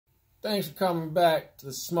Thanks for coming back to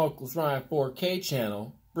the Smokeless Ryan 4K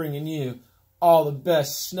channel, bringing you all the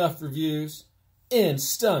best snuff reviews in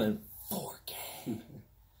stunning 4K.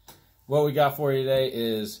 What we got for you today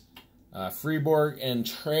is Freeborg and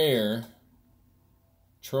Troyer,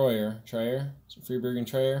 Freeborg and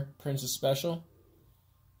Troyer Princess Special.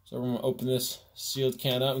 So we're going to open this sealed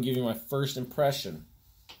can up and give you my first impression.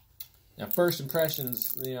 Now, first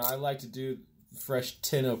impressions, you know, I like to do fresh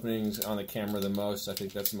tin openings on the camera the most. I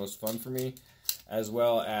think that's the most fun for me, as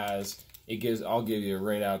well as I'll give you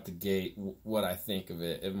right out the gate what I think of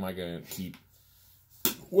it. Am I going to keep?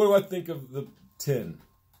 What do I think of the tin?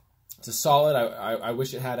 It's a solid. I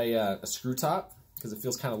wish it had a screw top because it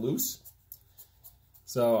feels kind of loose.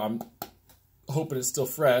 So I'm hoping it's still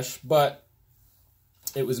fresh, but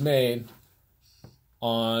it was made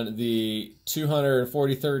on the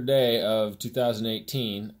 243rd day of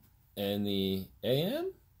 2018 in the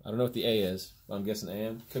AM? I don't know what the A is, but I'm guessing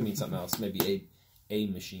AM. Could mean something else. Maybe a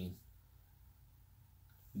machine.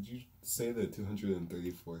 Did you say the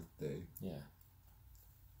 234th day? Yeah.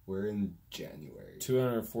 We're in January.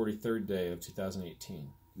 243rd day of 2018.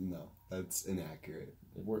 No, that's inaccurate.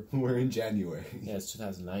 We're in January. Yeah, it's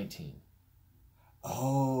 2019.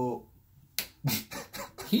 Oh.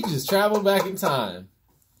 He just traveled back in time.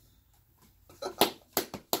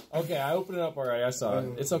 Okay, I opened it up already. I saw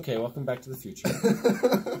it. It's okay. Welcome back to the future.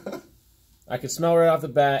 I can smell right off the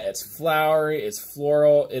bat. It's flowery. It's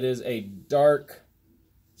floral. It is a dark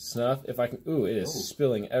snuff. If I can... Ooh, it is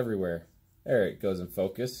spilling everywhere. There it goes in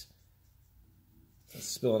focus. It's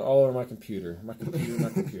spilling all over my computer. My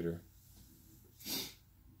computer.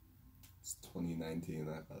 It's 2019.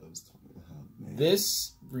 I thought it was 20... Oh, man.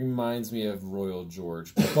 This reminds me of Royal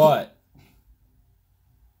George, but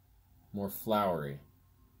more flowery.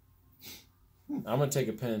 I'm going to take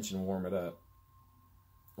a pinch and warm it up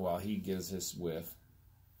while he gives his whiff.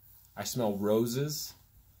 I smell roses.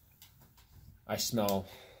 I smell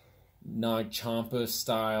Nag Champa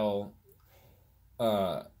style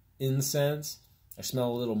incense. I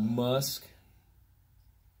smell a little musk.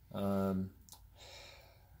 God,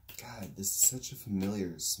 this is such a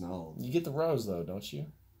familiar smell. You get the rose though, don't you?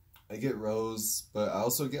 I get rose, but I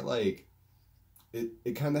also get like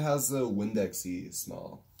it kind of has the Windexy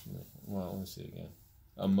smell. Well, let me see it again.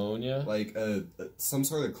 Ammonia? Like some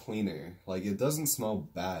sort of cleaner. Like, it doesn't smell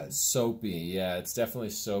bad. Soapy, yeah, it's definitely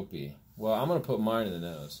soapy. Well, I'm going to put mine in the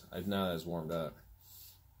nose, now that it's warmed up.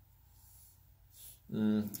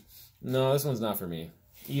 No, this one's not for me.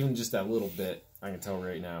 Even just that little bit, I can tell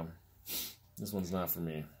right now. This one's not for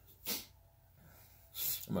me.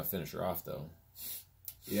 I'm going to finish her off, though.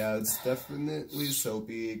 Yeah, it's definitely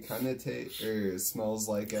soapy. It kind of smells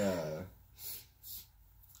like a...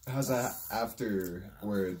 How's that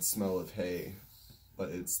afterward smell of hay? But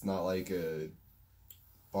it's not like a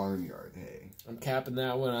barnyard hay. I'm capping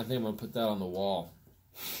that one. I think I'm going to put that on the wall.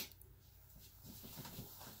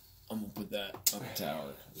 I'm going to put that on the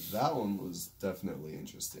tower. That one was definitely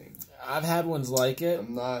interesting. I've had ones like it.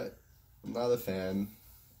 I'm not a fan.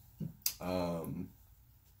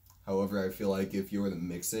 However, I feel like if you were to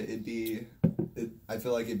mix it, I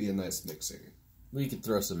feel like it'd be a nice mixer. We could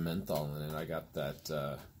throw some menthol in it. I got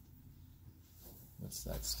that, what's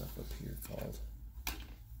that stuff up here called?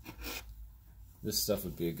 This stuff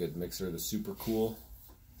would be a good mixer, the Super Cool.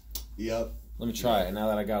 Yep. Let me try it. Now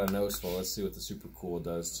that I got a nose full, let's see what the Super Cool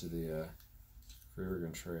does to the Freeborg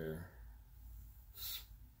and Troyer.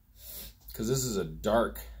 Because this is a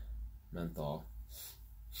dark menthol.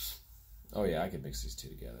 Oh yeah, I could mix these two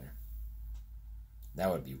together. That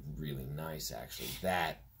would be really nice, actually.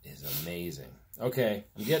 That is amazing. Okay,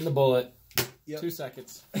 I'm getting the bullet. Yep. 2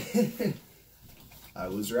 seconds. I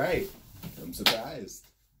was right. I'm surprised.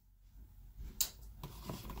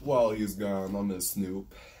 While he's gone, I'm gonna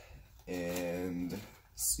snoop and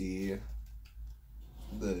see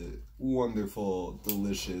the wonderful,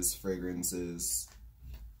 delicious fragrances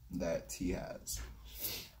that he has.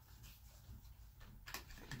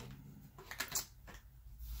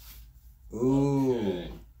 Ooh. Okay.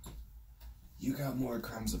 You got more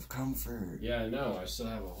crumbs of comfort. Yeah, I know. I still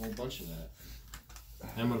have a whole bunch of that.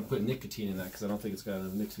 I'm going to put nicotine in that because I don't think it's got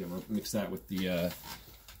enough nicotine. I'm going to mix that with the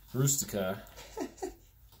Rustica.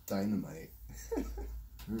 Dynamite.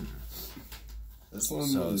 This one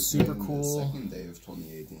so was super cool. The second day of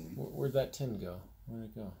 2018. Where'd that tin go? Where'd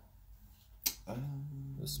it go?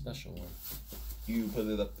 The special one. You put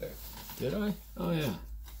it up there. Did I? Oh, yeah.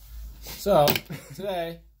 So,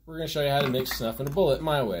 today, we're going to show you how to mix snuff in a bullet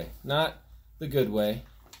my way. Not the good way,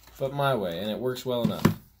 but my way. And it works well enough.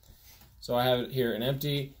 So I have here an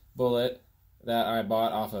empty bullet that I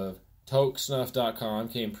bought off of TokeSnuff.com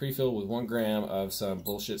came pre-filled with 1 gram of some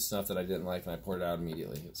bullshit snuff that I didn't like, and I poured it out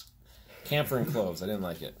immediately. It's camphor and cloves. I didn't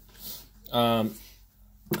like it.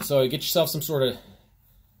 So get yourself some sort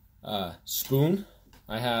of spoon.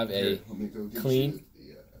 I have a clean...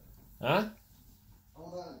 Huh?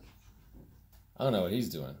 Hold on. I don't know what he's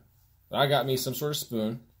doing. But I got me some sort of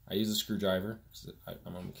spoon. I use a screwdriver because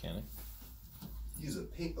I'm a mechanic. Use a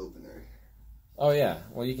paint opener. Oh, yeah.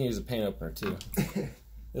 Well, you can use a paint opener, too.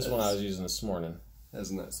 This one I was using this morning. That's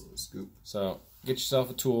a nice little scoop. So, get yourself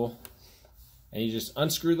a tool, and you just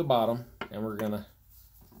unscrew the bottom, and we're going to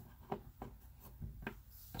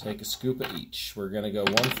take a scoop of each. We're going to go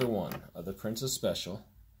 1 for 1 of the Princess Special.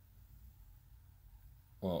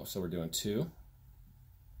 Well, so we're doing 2.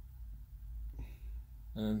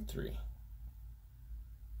 And 3.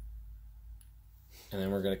 And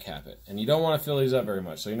then we're going to cap it. And you don't want to fill these up very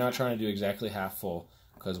much, so you're not trying to do exactly half full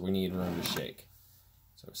because we need room to shake.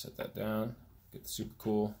 So set that down, get the super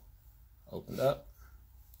cool opened up,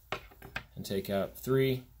 and take out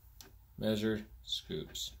 3 measured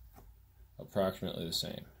scoops, approximately the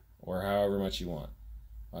same, or however much you want.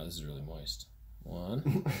 Wow, this is really moist.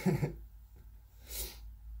 1,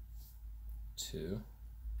 2.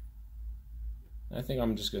 I think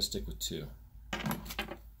I'm just going to stick with 2.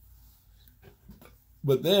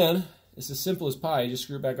 But then, it's as simple as pie. You just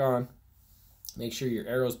screw it back on. Make sure your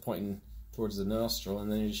arrow's pointing towards the nostril,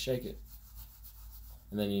 and then you just shake it.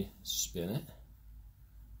 And then you spin it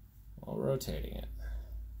while rotating it.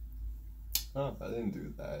 Oh, I didn't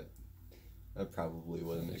do that. I probably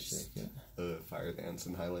would have mixed the fire dance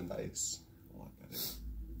and Highland ice a lot better.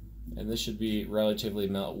 And this should be relatively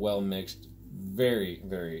well mixed. Very,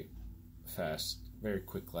 very fast. Very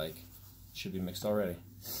quick-like. Should be mixed already.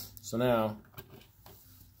 So now,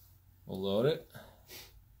 we'll load it.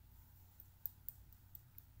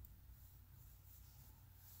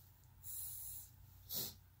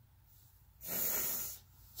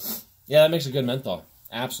 Yeah, that makes a good menthol.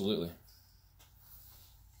 Absolutely.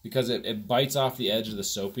 Because it bites off the edge of the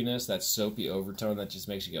soapiness, that soapy overtone that just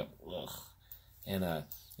makes you go, ugh. And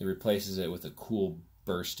it replaces it with a cool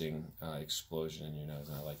bursting explosion in your nose,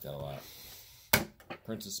 and I like that a lot.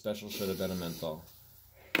 Princess Special should have been a menthol.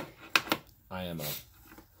 IMO.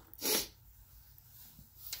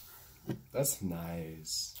 That's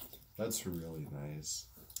nice. That's really nice.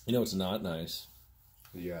 You know it's not nice?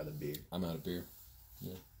 You're out of beer. I'm out of beer.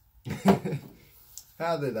 Yeah.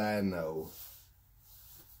 How did I know?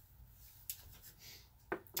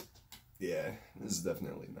 Yeah, this is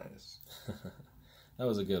definitely nice. That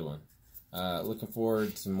was a good one. Looking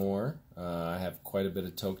forward to more. I have quite a bit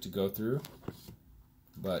of toke to go through.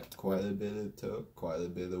 But quite a bit of toke, quite a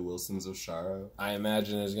bit of Wilsons of Sharo. I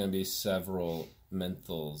imagine there's going to be several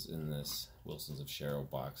menthols in this Wilsons of Sharo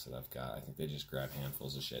box that I've got. I think they just grab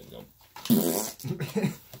handfuls of shit and go.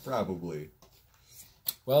 Probably.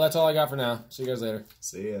 Well, that's all I got for now. See you guys later.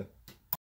 See ya.